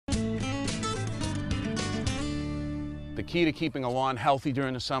The key to keeping a lawn healthy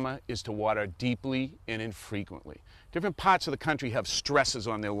during the summer is to water deeply and infrequently. Different parts of the country have stresses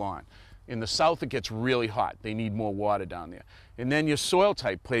on their lawn. In the south, it gets really hot. They need more water down there. And then your soil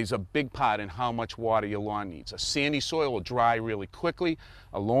type plays a big part in how much water your lawn needs. A sandy soil will dry really quickly,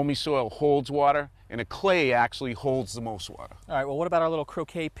 a loamy soil holds water, and a clay actually holds the most water. All right, well, what about our little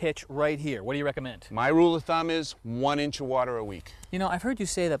croquet pitch right here? What do you recommend? My rule of thumb is 1 inch of water a week. You know, I've heard you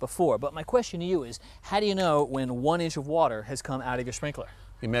say that before, but my question to you is, how do you know when 1 inch of water has come out of your sprinkler?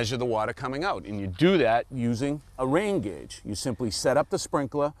 You measure the water coming out, and you do that using a rain gauge. You simply set up the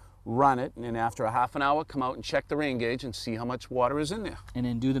sprinkler, run it, and then after a half an hour, come out and check the rain gauge and see how much water is in there. And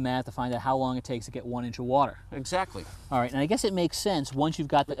then do the math to find out how long it takes to get 1 inch of water. Exactly. All right, and I guess it makes sense once you've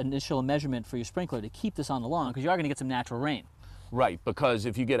got the initial measurement for your sprinkler to keep this on the lawn, because you are going to get some natural rain. Right, because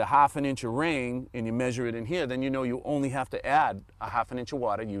if you get a half an inch of rain and you measure it in here, then you know you only have to add a half an inch of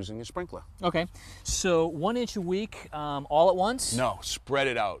water using your sprinkler. Okay, so 1 inch a week all at once? No, spread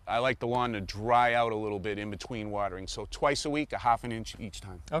it out. I like the lawn to dry out a little bit in between watering, so twice a week, a half an inch each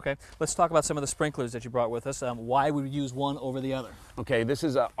time. Okay, let's talk about some of the sprinklers that you brought with us. Why would we use one over the other? Okay, this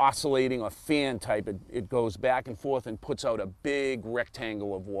is an oscillating or fan type. It goes back and forth and puts out a big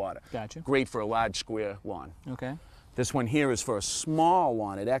rectangle of water. Gotcha. Great for a large square lawn. Okay. This one here is for a small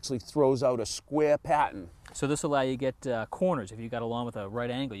lawn. It actually throws out a square pattern. So this will allow you to get corners. If you've got a lawn with a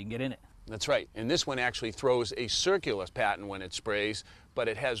right angle, you can get in it. That's right. And this one actually throws a circular pattern when it sprays, but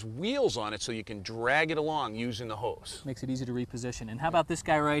it has wheels on it so you can drag it along using the hose. Makes it easy to reposition. And how about this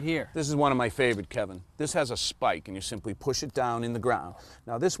guy right here? This is one of my favorite, Kevin. This has a spike, and you simply push it down in the ground.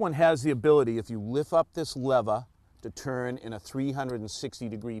 Now this one has the ability, if you lift up this lever, to turn in a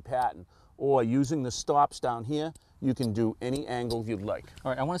 360-degree pattern. Or using the stops down here, you can do any angle you'd like.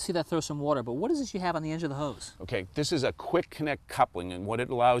 All right, I want to see that throw some water, but what is this you have on the edge of the hose? Okay, this is a quick connect coupling, and what it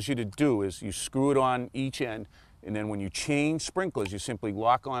allows you to do is you screw it on each end, and then when you change sprinklers, you simply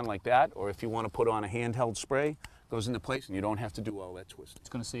lock on like that, or if you want to put on a handheld spray, it goes into place and you don't have to do all that twisting. It's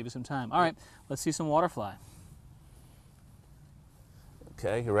going to save you some time. All right, let's see some water fly.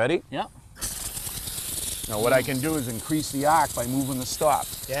 Okay, you ready? Yeah. Now what I can do is increase the arc by moving the stop.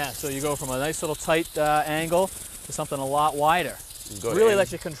 Yeah, so you go from a nice little tight angle to something a lot wider. Really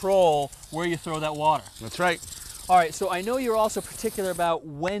lets you control where you throw that water. That's right. All right, so I know you're also particular about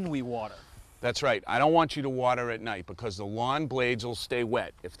when we water. That's right. I don't want you to water at night because the lawn blades will stay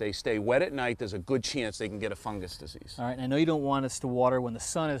wet. If they stay wet at night, there's a good chance they can get a fungus disease. All right, and I know you don't want us to water when the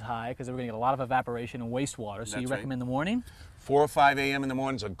sun is high because we're going to get a lot of evaporation and wastewater, so you recommend the morning? 4 or 5 a.m. in the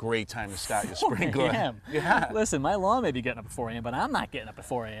morning is a great time to start your sprinkler. 4 a.m.? Yeah. Listen, my lawn may be getting up at 4 a.m., but I'm not getting up at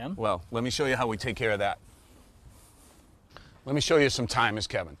 4 a.m. Well, let me show you how we take care of that. Let me show you some timers,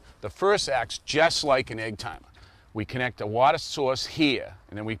 Kevin. The first acts just like an egg timer. We connect a water source here,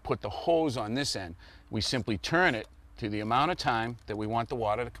 and then we put the hose on this end. We simply turn it to the amount of time that we want the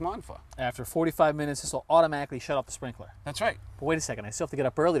water to come on for. After 45 minutes, this will automatically shut off the sprinkler. That's right. But wait a second, I still have to get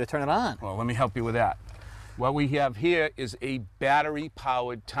up early to turn it on. Well, let me help you with that. What we have here is a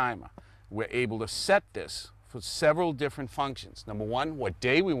battery-powered timer. We're able to set this for several different functions. Number one, what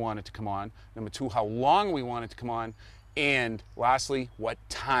day we want it to come on. Number two, how long we want it to come on. And lastly, what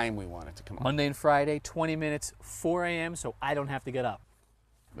time we want it to come on. Monday and Friday, 20 minutes, 4 a.m., so I don't have to get up.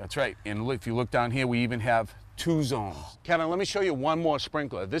 That's right. And look, if you look down here, we even have 2 zones. Kevin, let me show you one more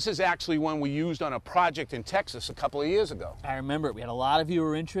sprinkler. This is actually one we used on a project in Texas a couple of years ago. I remember it. We had a lot of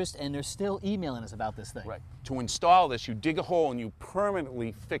viewer interest, and they're still emailing us about this thing. Right. To install this, you dig a hole and you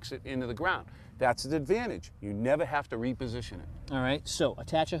permanently fix it into the ground. That's the advantage. You never have to reposition it. All right, so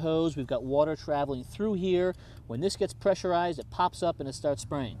attach a hose. We've got water traveling through here. When this gets pressurized, it pops up and it starts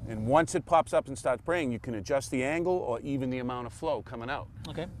spraying. And once it pops up and starts spraying, you can adjust the angle or even the amount of flow coming out.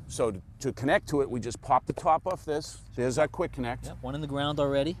 Okay. So to connect to it, we just pop the top off this. There's our quick connect. Yep, one in the ground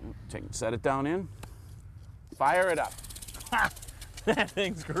already. Set it down in. Fire it up. That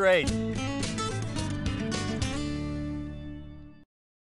thing's great.